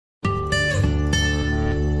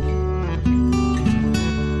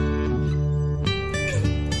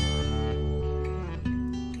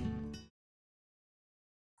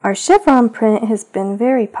Our chevron print has been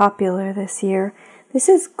very popular this year. This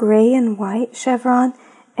is gray and white chevron,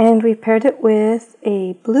 and we paired it with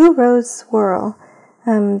a blue rose swirl.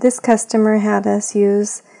 This customer had us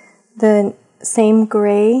use the same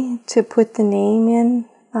gray to put the name in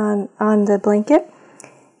on the blanket.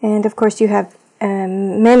 And of course you have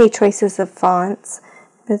many choices of fonts.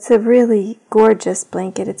 It's a really gorgeous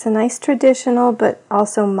blanket. It's a nice traditional but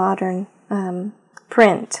also modern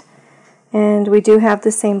print. And we do have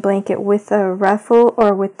the same blanket with a ruffle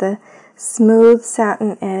or with the smooth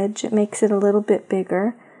satin edge. It makes it a little bit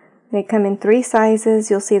bigger. They come in 3 sizes.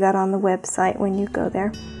 You'll see that on the website when you go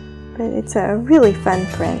there. But it's a really fun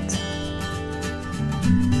print.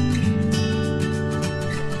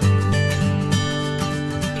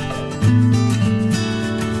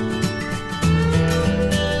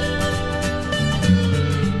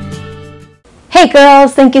 Hey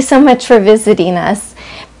girls, thank you so much for visiting us.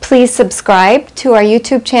 Please subscribe to our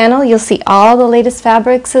YouTube channel. You'll see all the latest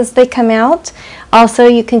fabrics as they come out. Also,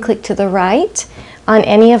 you can click to the right on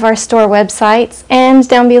any of our store websites, and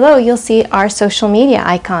down below you'll see our social media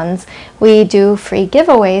icons. We do free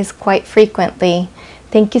giveaways quite frequently.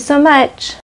 Thank you so much.